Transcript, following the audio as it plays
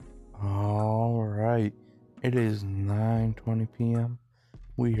It is 9:20 p.m.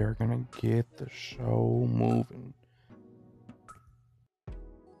 We are gonna get the show moving.